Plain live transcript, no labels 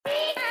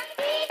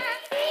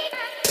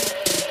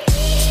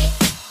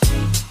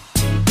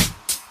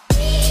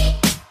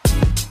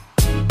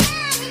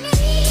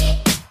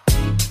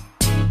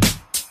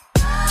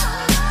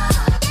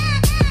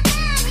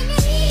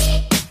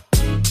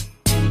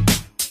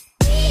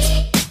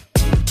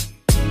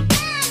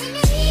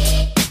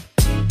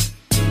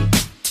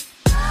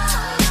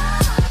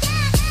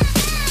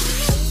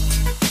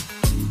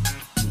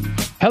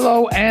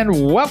Hello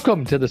and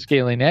welcome to the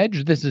Scaling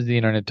Edge. This is the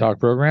internet talk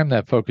program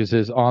that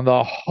focuses on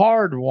the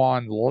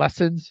hard-won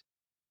lessons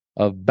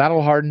of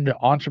battle-hardened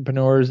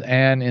entrepreneurs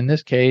and, in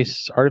this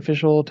case,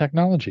 artificial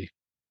technology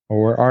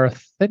or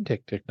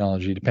authentic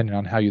technology, depending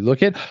on how you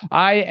look at it.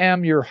 I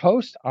am your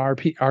host. Our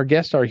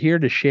guests are here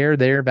to share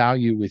their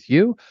value with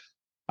you.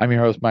 I'm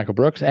your host, Michael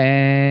Brooks,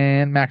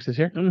 and Max is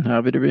here. I'm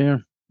happy to be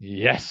here.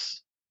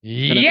 Yes.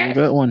 Gonna be a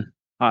good one.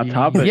 Hot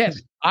topic.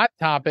 Yes, hot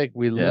topic.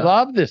 We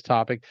love this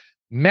topic.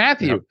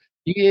 Matthew,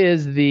 he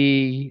is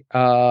the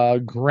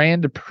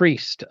grand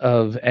priest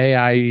of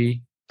AI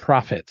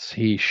prophets.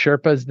 He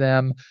Sherpas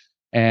them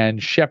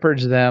and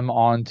shepherds them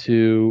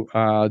onto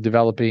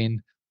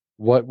developing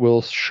what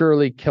will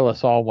surely kill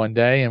us all one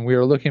day. And we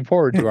are looking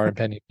forward to our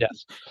impending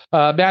guest.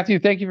 Matthew,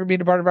 thank you for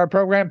being a part of our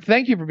program.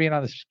 Thank you for being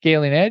on the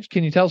Scaling Edge.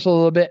 Can you tell us a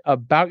little bit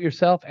about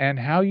yourself and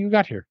how you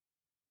got here?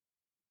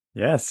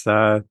 Yes.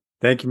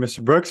 Thank you,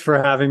 Mr. Brooks,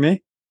 for having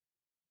me.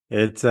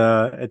 It's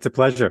a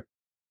pleasure.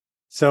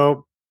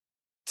 So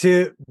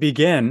to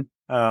begin,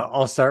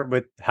 I'll start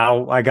with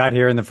how I got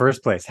here in the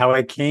first place, how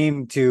I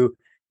came to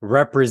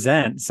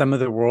represent some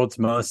of the world's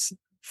most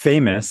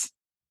famous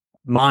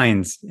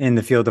minds in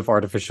the field of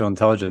artificial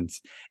intelligence.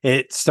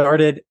 It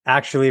started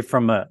actually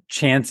from a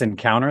chance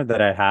encounter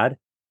that I had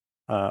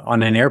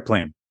on an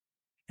airplane.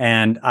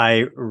 And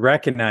I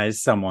recognized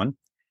someone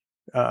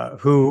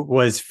who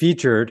was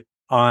featured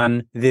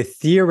on the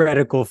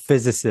theoretical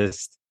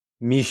physicist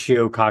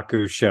Michio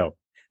Kaku show.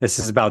 This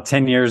is about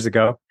 10 years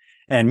ago.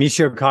 And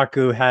Michio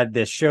Kaku had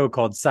this show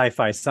called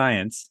Sci-Fi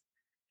Science,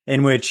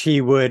 in which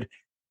he would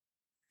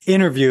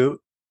interview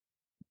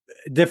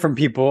different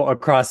people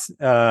across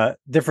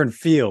different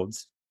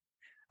fields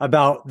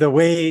about the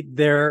way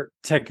their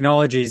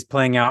technology is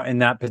playing out in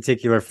that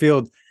particular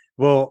field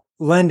will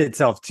lend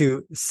itself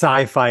to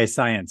sci-fi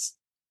science,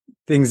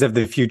 things of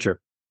the future.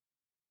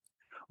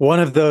 One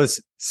of those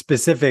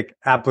specific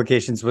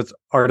applications was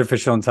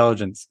artificial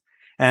intelligence.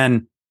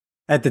 And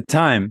at the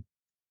time,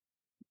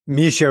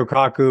 Michio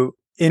Kaku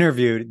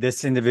interviewed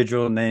this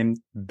individual named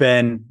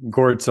Ben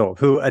Goertzel,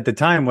 who at the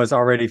time was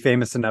already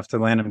famous enough to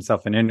land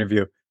himself an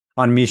interview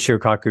on Michio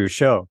Kaku's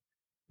show.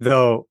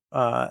 Though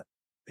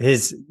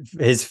his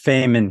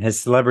fame and his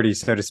celebrity,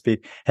 so to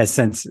speak, has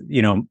since,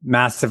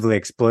 massively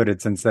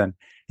exploded since then.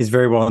 He's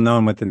very well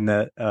known within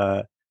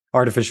the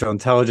artificial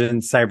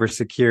intelligence,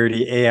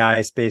 cybersecurity,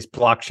 AI space,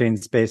 blockchain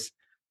space.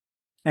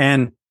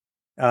 And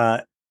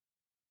upon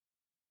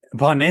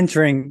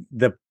entering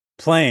the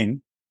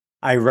plane,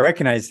 I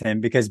recognized him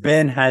because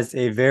Ben has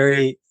a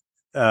very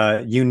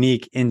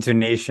unique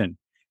intonation.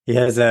 He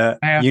has a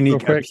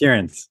unique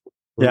appearance.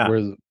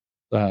 Where's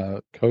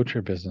coach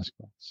or business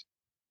class?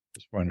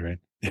 Just wondering.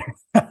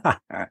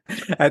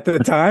 At the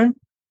time,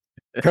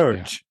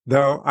 coach.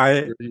 Though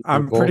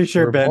I'm pretty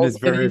sure Ben is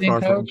very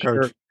far from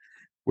coach.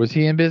 Was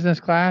he in business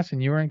class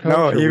and you were in coach?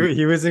 No,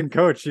 he was in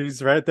coach. He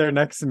was right there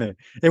next to me.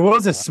 It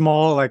was a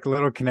small,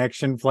 little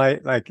connection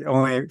flight,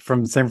 only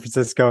from San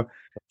Francisco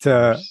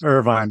to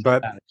Irvine.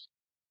 But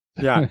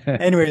yeah.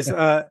 Anyways,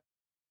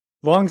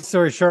 long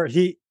story short,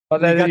 you were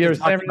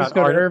San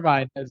Francisco to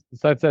Irvine.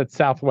 That's at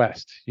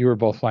Southwest. You were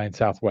both flying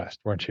Southwest,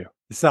 weren't you?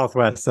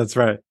 Southwest. That's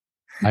right.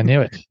 I knew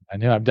it.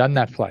 I've done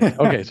that flight.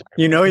 Okay. Sorry.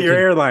 You know your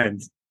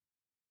airlines.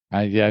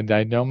 I know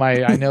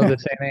the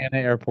Santa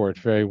Ana airport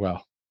very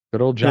well.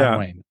 Good old John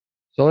Wayne.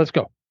 So let's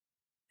go.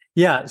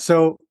 Yeah.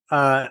 So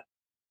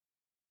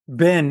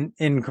Ben,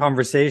 in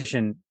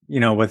conversation,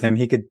 with him,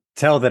 he could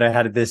tell that I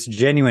had this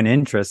genuine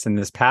interest and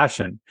this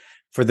passion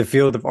for the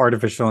field of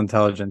artificial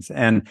intelligence.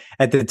 And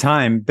at the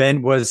time,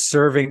 Ben was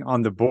serving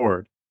on the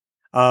board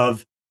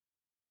of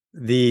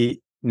the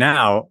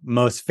now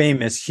most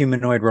famous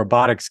humanoid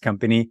robotics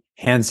company,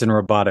 Hanson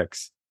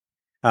Robotics,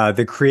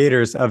 the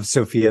creators of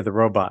Sophia the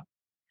robot.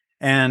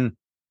 And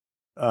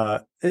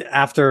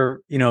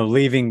after,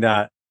 leaving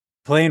that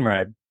plane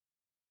ride,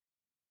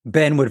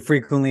 Ben would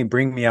frequently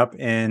bring me up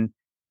in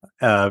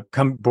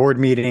board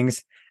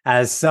meetings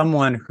as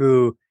someone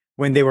who,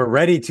 when they were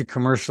ready to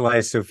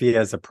commercialize Sophia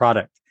as a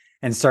product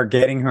and start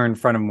getting her in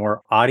front of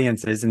more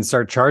audiences and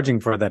start charging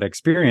for that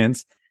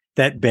experience,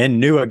 that Ben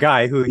knew a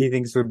guy who he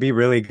thinks would be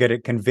really good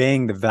at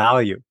conveying the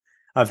value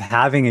of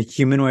having a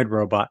humanoid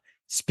robot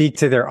speak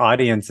to their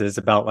audiences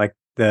about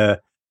the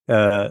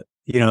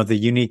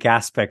unique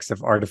aspects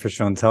of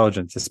artificial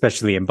intelligence,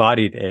 especially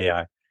embodied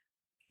AI.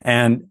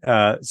 And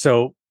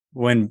so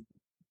when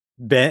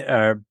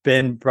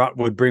Ben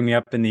would bring me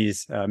up in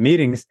these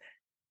meetings,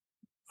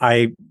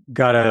 I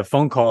got a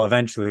phone call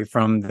eventually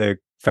from the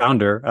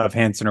founder of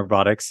Hanson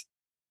Robotics,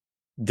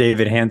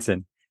 David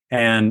Hanson.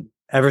 And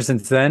ever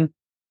since then,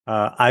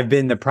 I've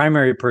been the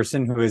primary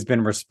person who has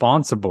been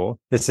responsible.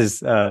 This is,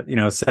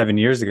 7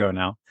 years ago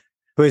now,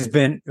 who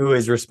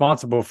is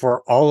responsible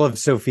for all of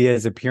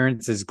Sophia's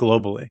appearances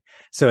globally.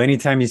 So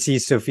anytime you see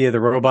Sophia the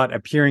robot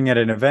appearing at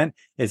an event,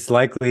 it's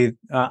likely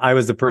I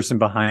was the person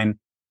behind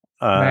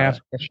Can I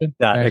ask a question?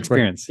 that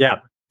experience.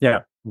 Yeah.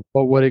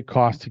 What would it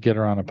cost to get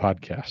her on a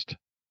podcast?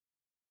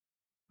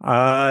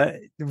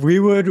 We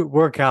would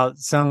work out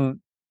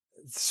some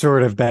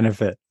sort of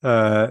benefit,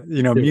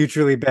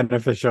 mutually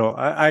beneficial.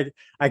 I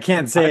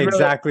can't say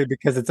exactly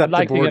because it's up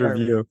to board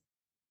review.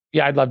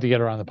 Yeah, I'd love to get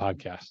her on the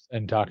podcast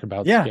and talk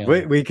about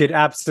scaling. We could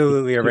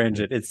absolutely arrange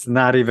it. It's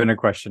not even a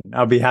question.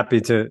 I'll be happy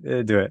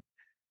to do it.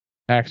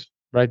 Max,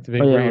 right?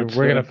 We're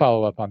going to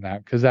follow up on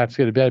that because that's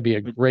going to be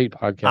a great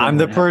podcast. I'm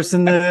the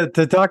person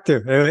to talk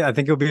to. I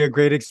think it'll be a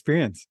great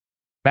experience.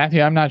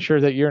 Matthew, I'm not sure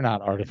that you're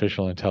not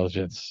artificial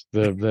intelligence.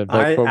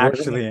 I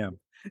actually am.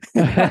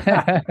 All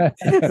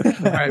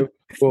right.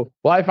 Well,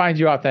 I find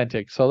you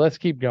authentic, so let's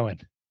keep going.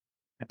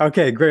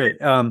 Okay, great.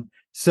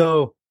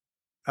 So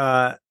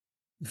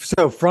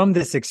from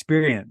this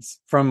experience,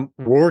 from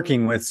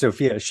working with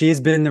Sophia, she has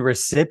been the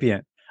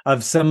recipient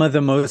of some of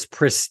the most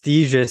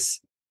prestigious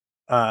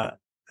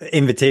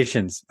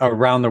invitations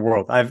around the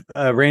world. I've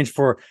arranged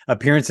for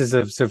appearances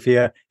of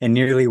Sophia in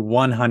nearly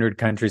 100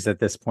 countries at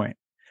this point.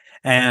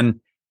 And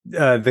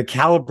the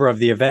caliber of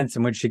the events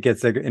in which she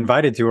gets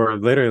invited to are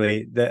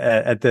literally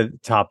at the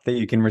top that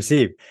you can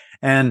receive.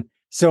 And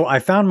so I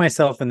found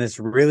myself in this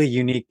really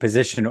unique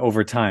position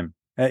over time,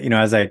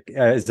 as I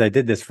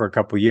did this for a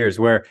couple of years,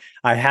 where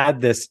I had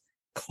this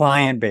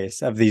client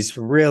base of these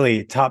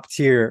really top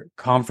tier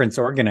conference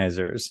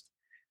organizers,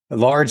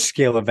 large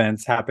scale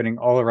events happening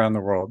all around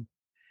the world.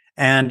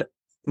 And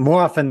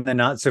more often than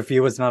not,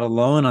 Sophia was not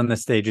alone on the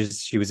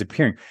stages she was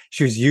appearing.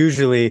 She was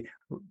usually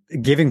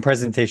giving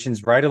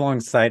presentations right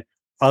alongside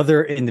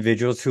other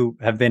individuals who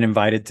have been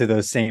invited to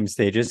those same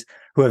stages,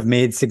 who have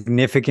made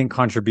significant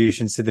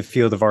contributions to the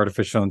field of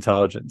artificial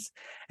intelligence.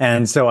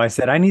 And so I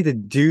said, I need to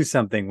do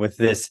something with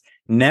this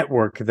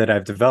network that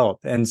I've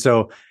developed. And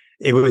so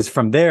it was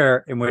from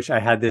there in which I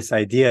had this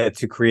idea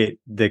to create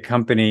the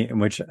company in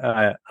which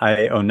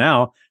I own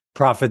now,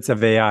 Prophets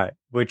of AI,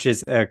 which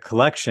is a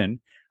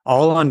collection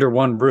all under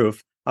one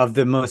roof of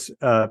the most,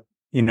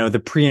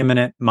 the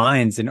preeminent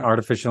minds in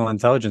artificial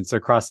intelligence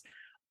across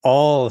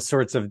all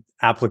sorts of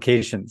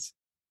applications.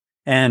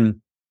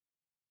 And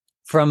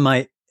from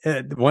my,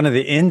 one of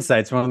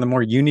the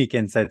more unique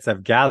insights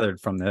I've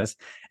gathered from this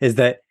is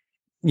that,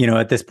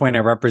 at this point, I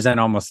represent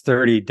almost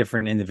 30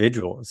 different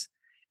individuals,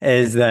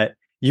 is that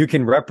you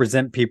can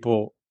represent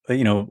people,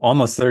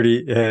 almost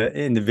 30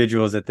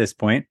 individuals at this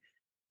point,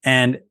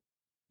 and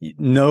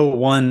no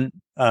one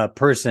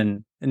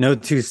person, no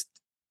two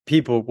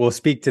people will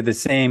speak to the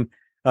same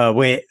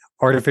way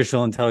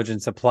artificial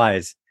intelligence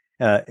applies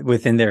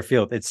within their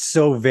field. It's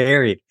so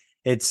varied.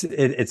 It's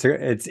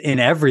in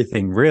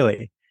everything,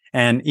 really.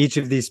 And each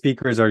of these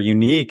speakers are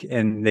unique,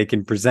 and they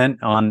can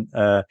present on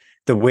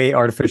the way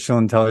artificial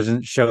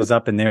intelligence shows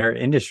up in their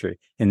industry,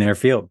 in their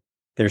field,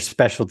 their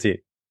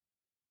specialty.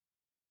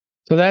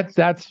 So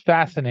that's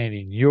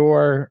fascinating.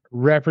 You're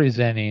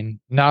representing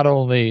not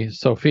only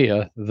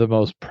Sophia, the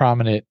most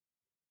prominent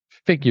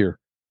figure,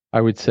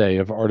 I would say,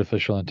 of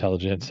artificial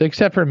intelligence,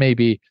 except for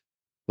maybe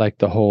like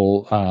the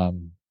whole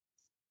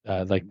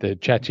like the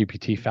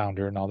ChatGPT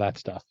founder and all that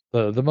stuff.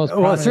 The most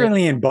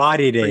certainly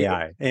embodied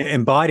AI.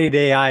 Embodied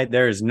AI.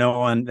 There's no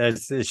one.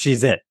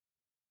 She's it.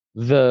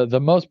 The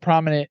most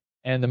prominent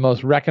and the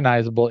most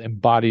recognizable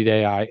embodied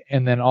AI,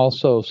 and then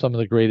also some of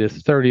the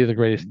greatest 30 of the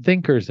greatest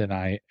thinkers in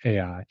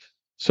AI.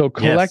 So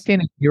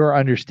collecting your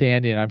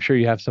understanding, I'm sure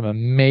you have some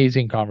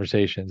amazing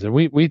conversations, and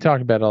we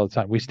talk about it all the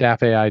time. We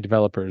staff AI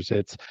developers.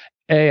 It's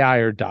AI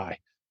or die.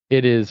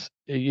 It is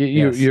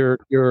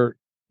you're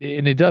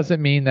and it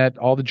doesn't mean that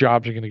all the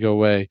jobs are going to go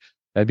away.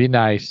 That'd be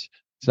nice.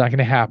 It's not going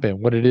to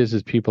happen. What it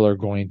is people are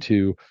going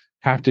to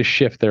have to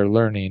shift their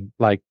learning,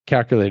 like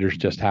calculators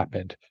just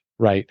happened,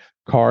 right?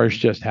 Cars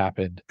just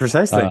happened.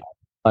 Precisely.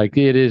 Like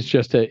it is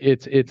just the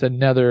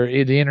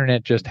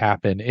internet just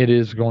happened. It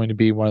is going to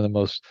be one of the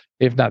most,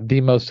 if not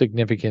the most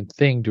significant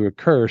thing to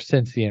occur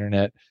since the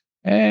internet,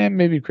 and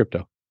maybe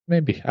crypto.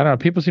 Maybe. I don't know.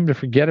 People seem to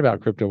forget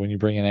about crypto when you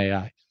bring in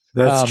AI.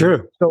 That's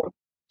true.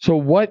 So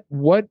what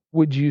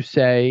would you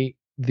say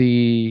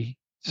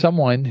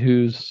someone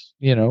who's,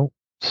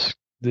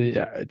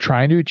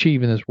 trying to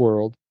achieve in this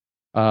world,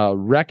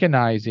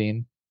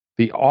 recognizing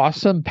the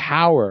awesome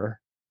power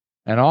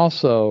and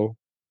also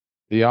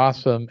the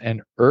awesome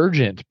and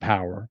urgent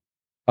power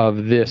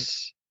of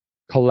this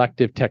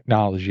collective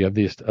technology, of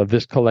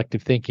this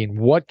collective thinking,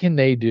 what can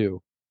they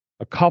do?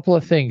 A couple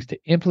of things to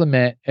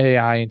implement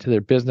AI into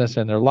their business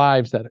and their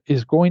lives that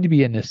is going to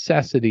be a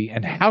necessity,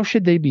 and how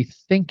should they be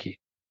thinking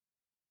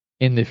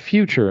in the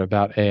future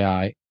about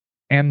AI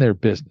and their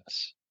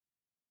business?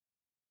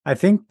 I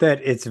think that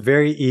it's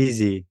very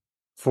easy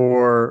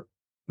for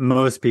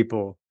most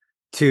people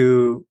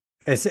to,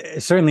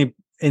 certainly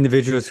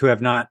individuals who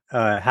have not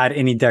had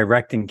any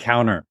direct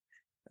encounter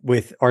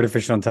with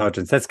artificial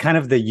intelligence. That's kind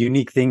of the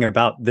unique thing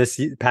about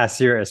this past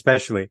year,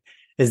 especially,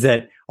 is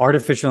that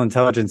artificial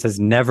intelligence has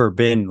never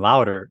been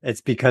louder.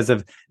 It's because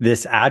of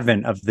this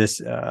advent of this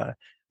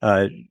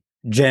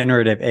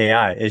generative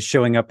AI is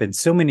showing up in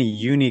so many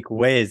unique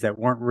ways that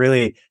weren't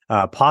really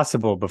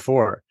possible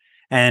before.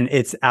 And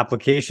its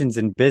applications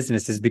in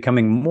business is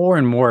becoming more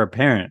and more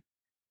apparent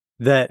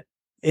that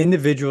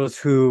individuals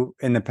who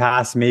in the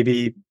past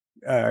maybe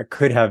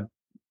could have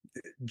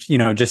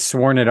just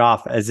sworn it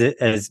off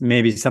as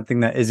maybe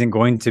something that isn't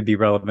going to be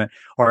relevant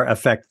or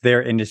affect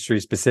their industry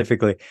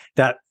specifically.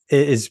 That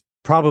is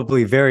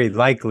probably very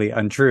likely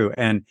untrue.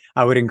 And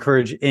I would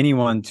encourage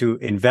anyone to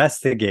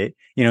investigate,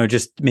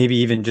 just maybe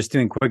even just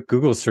doing quick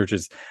Google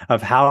searches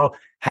of how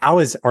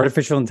is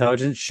artificial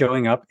intelligence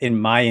showing up in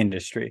my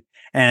industry.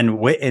 And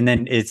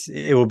then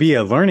it will be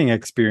a learning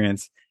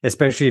experience,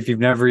 especially if you've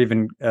never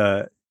even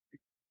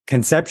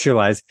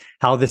conceptualized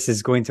how this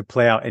is going to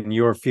play out in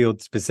your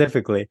field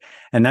specifically.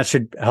 And that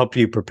should help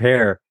you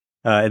prepare,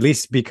 at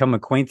least become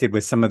acquainted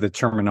with some of the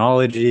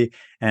terminology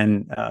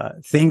and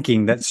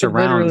thinking that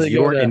surrounds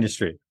your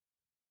industry.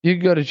 You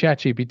can go to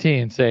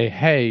ChatGPT and say,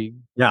 hey,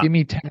 give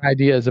me 10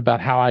 ideas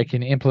about how I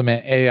can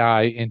implement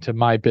AI into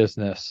my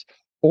business.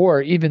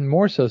 Or even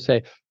more so,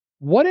 say,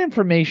 what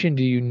information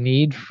do you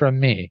need from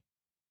me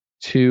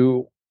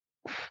to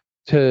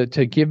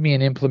give me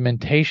an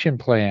implementation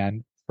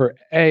plan for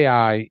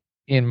AI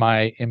in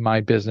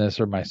my business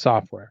or my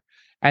software?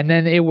 And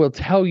then it will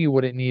tell you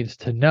what it needs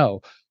to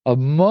know.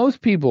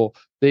 Most people,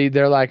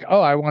 they're like,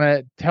 oh, I want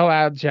to tell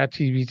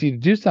ChatGPT to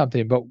do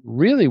something, but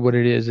really what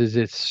it is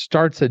it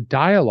starts a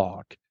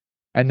dialogue.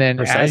 And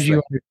then as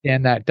you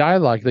understand that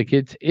dialogue, like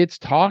it's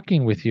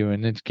talking with you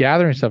and it's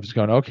gathering stuff. It's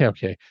going,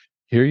 okay,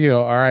 here you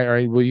go. All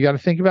right. Well, you got to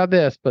think about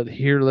this, but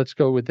here, let's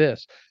go with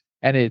this.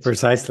 And it's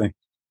precisely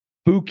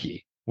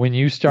spooky when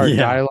you start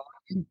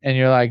dialoguing and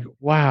you're like,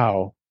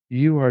 wow,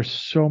 you are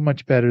so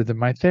much better than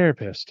my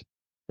therapist.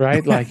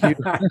 Right? Like you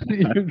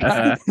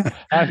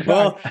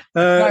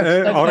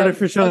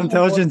artificial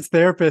intelligence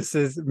therapist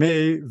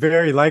may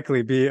very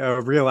likely be a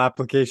real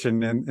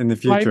application in the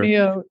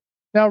future.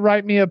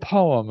 Write me a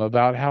poem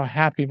about how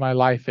happy my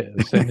life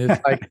is. And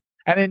it's like,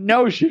 and it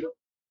knows you.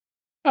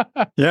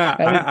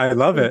 I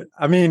love it.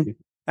 I mean,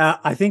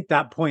 I think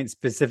that point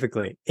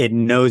specifically, it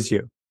knows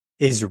you,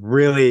 is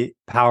really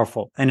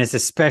powerful. And it's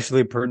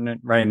especially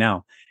pertinent right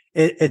now.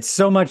 It's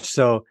so much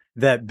so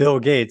that Bill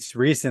Gates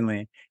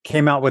recently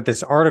came out with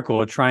this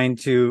article trying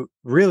to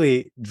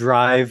really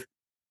drive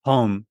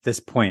home this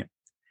point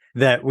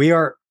that we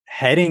are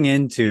heading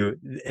into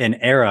an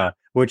era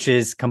which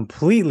is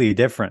completely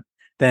different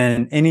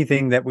than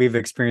anything that we've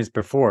experienced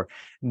before.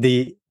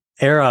 The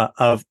era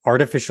of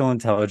artificial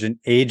intelligent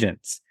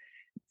agents,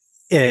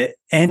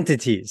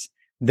 entities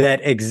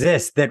that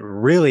exist that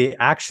really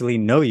actually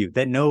know you,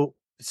 that know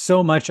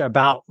so much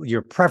about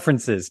your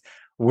preferences,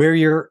 where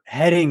you're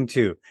heading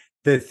to,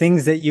 the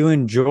things that you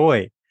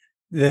enjoy,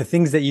 the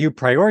things that you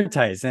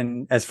prioritize,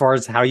 and as far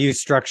as how you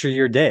structure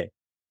your day.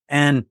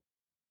 And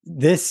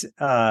this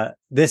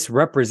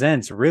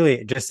represents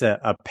really just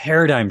a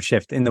paradigm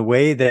shift in the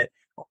way that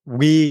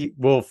we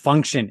will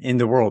function in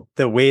the world,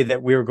 the way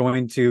that we're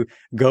going to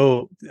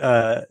go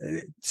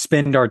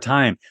spend our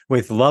time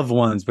with loved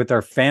ones, with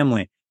our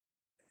family.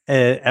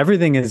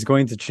 Everything is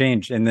going to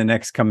change in the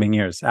next coming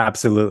years.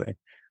 Absolutely.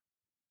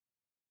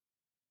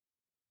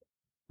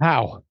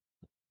 How?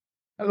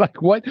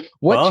 Like what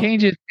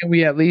changes can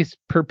we at least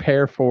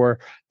prepare for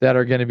that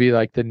are going to be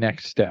like the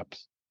next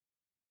steps?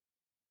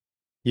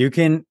 You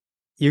can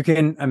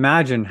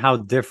imagine how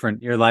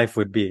different your life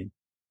would be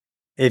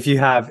if you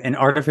have an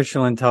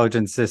artificial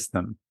intelligence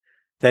system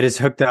that is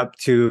hooked up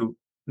to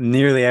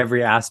nearly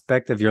every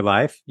aspect of your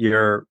life,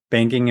 your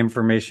banking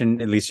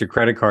information, at least your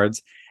credit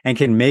cards, and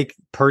can make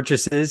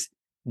purchases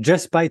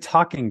just by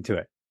talking to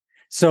it.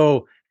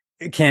 So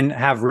it can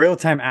have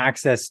real-time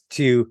access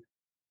to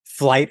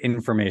flight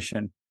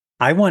information.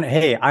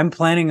 I'm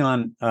planning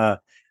on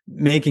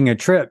making a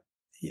trip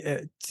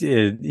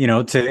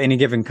to any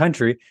given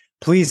country.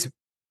 Please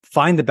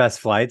find the best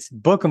flights,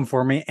 book them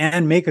for me,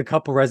 and make a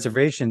couple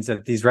reservations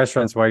at these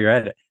restaurants while you're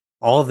at it.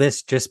 All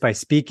this just by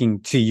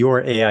speaking to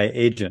your AI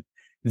agent.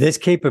 This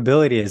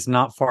capability is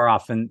not far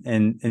off in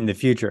the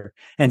future.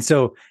 And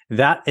so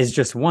that is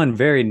just one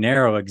very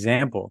narrow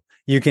example.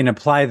 You can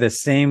apply the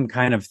same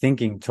kind of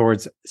thinking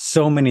towards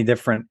so many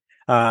different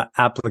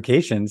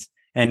applications.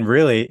 And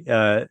really,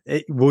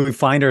 we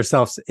find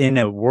ourselves in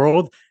a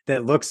world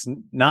that looks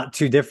not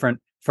too different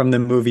from the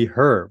movie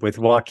Her with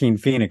Joaquin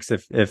Phoenix.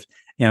 If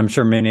I'm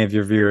sure many of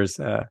your viewers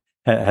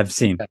have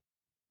seen.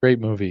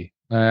 Great movie.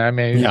 He's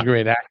a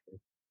great actor.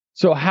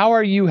 So how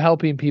are you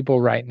helping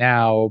people right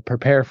now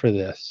prepare for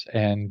this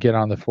and get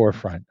on the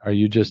forefront? Are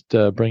you just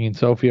bringing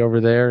Sophie over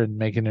there and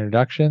making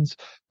introductions?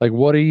 Like,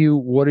 what are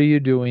you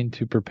doing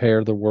to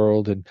prepare the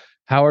world, and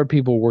how are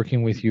people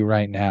working with you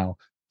right now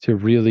to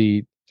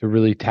really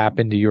tap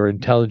into your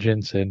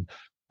intelligence and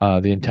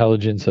the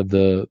intelligence of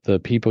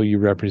the people you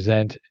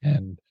represent,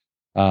 and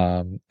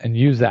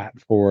use that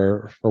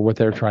for what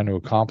they're trying to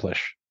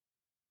accomplish?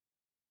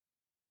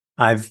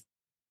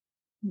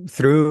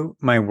 Through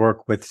my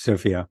work with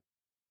Sophia,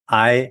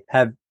 I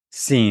have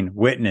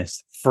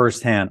witnessed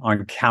firsthand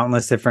on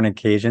countless different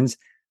occasions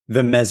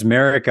the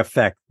mesmeric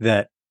effect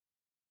that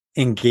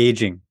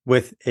engaging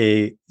with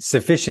a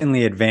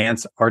sufficiently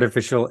advanced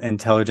artificial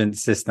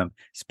intelligence system,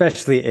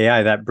 especially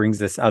AI that brings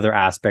this other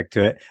aspect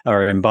to it,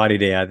 or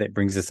embodied AI that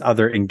brings this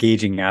other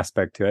engaging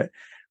aspect to it.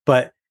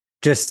 But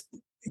just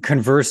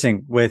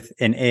conversing with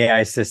an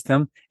AI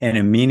system in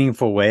a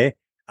meaningful way,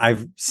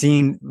 I've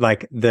seen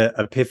like the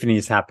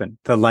epiphanies happen,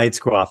 the lights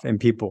go off in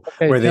people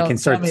where they can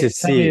start to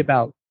see.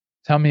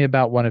 Tell me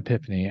about one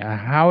epiphany.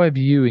 How have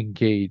you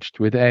engaged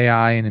with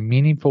AI in a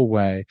meaningful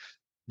way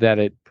that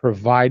it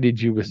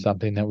provided you with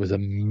something that was a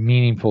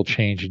meaningful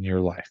change in your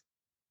life?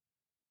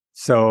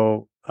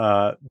 So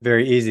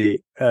very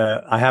easy.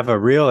 I have a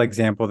real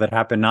example that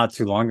happened not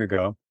too long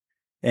ago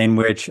in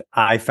which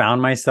I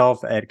found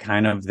myself at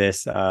kind of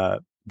this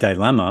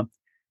dilemma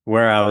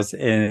where I was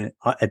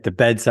at the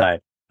bedside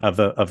of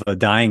a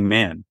dying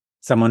man,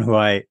 someone who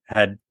I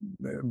had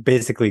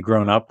basically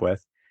grown up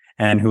with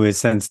and who is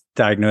since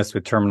diagnosed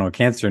with terminal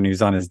cancer, and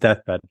he's on his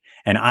deathbed.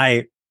 And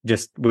I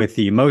just, with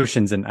the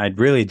emotions, and I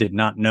really did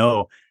not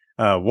know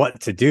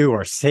what to do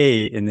or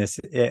say in this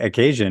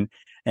occasion.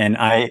 And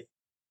I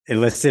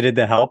elicited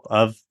the help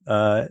of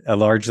a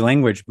large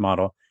language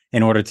model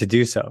in order to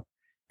do so.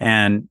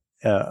 And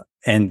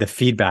the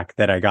feedback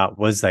that I got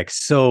was like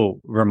so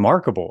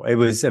remarkable. It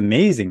was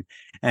amazing.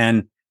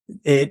 And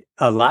it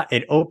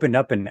opened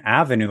up an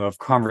avenue of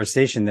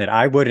conversation that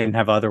I wouldn't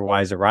have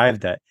otherwise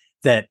arrived at,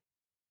 that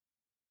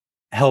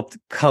helped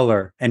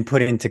color and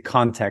put into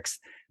context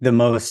the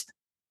most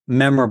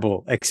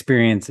memorable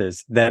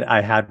experiences that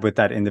I had with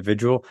that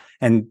individual,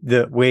 and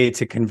the way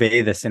to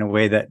convey this in a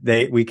way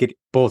that we could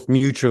both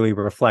mutually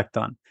reflect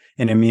on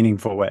in a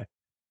meaningful way.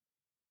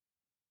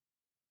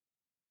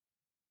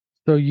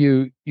 So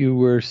you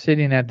were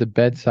sitting at the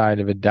bedside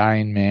of a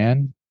dying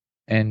man,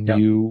 and Yep.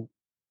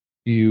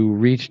 you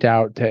reached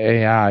out to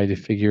AI to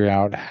figure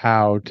out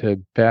how to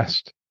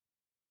best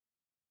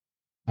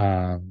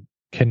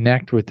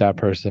connect with that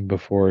person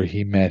before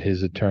he met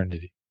his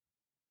eternity.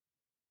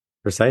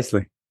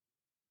 Precisely.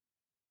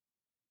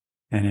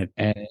 And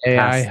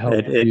AI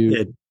helped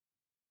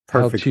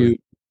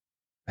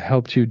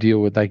you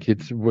deal with, like,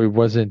 it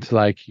wasn't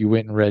like you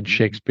went and read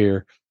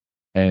Shakespeare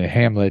and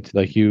Hamlet.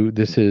 Like AI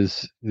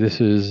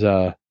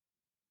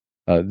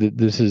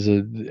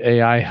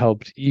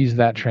helped ease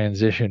that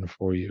transition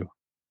for you.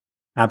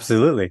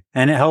 Absolutely.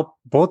 And it helped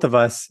both of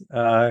us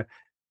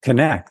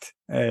connect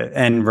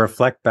and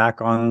reflect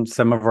back on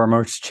some of our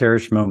most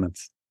cherished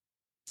moments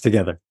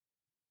together.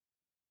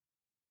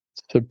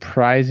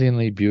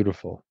 Surprisingly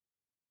beautiful.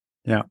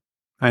 Yeah,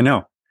 I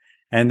know.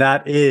 And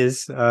that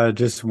is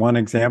just one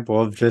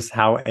example of just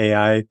how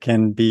AI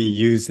can be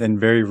used in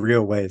very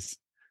real ways.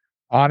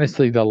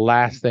 Honestly, the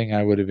last thing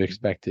I would have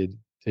expected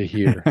to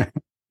hear.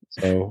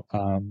 So,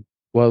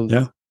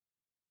 yeah.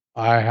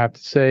 I have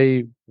to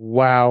say,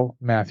 wow,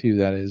 Matthew,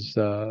 that is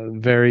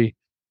very,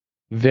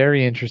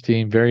 very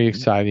interesting, very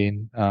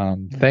exciting.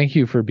 Thank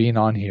you for being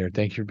on here.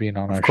 Thank you for being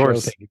on our show.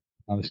 Thank you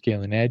for on the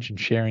Scaling Edge and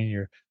sharing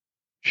your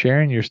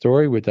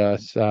story with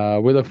us.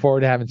 We look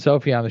forward to having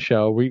Sophie on the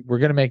show. We're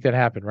going to make that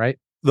happen, right?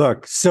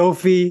 Look,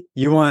 Sophie,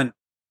 you want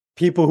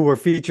people who were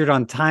featured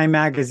on Time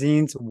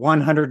Magazine's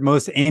 100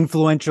 most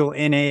influential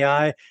in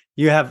AI.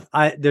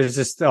 There's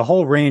just a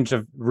whole range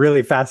of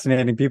really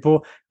fascinating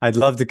people I'd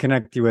love to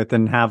connect you with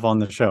and have on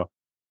the show.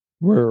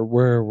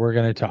 We're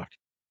going to talk.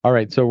 All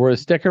right, so we're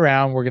stick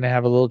around. We're going to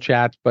have a little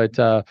chat, but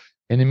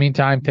in the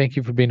meantime, thank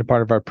you for being a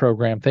part of our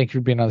program. Thank you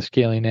for being on the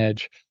Scaling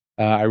Edge.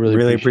 I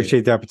really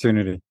appreciate the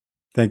opportunity.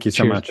 Thank you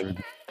so much.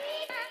 Everybody.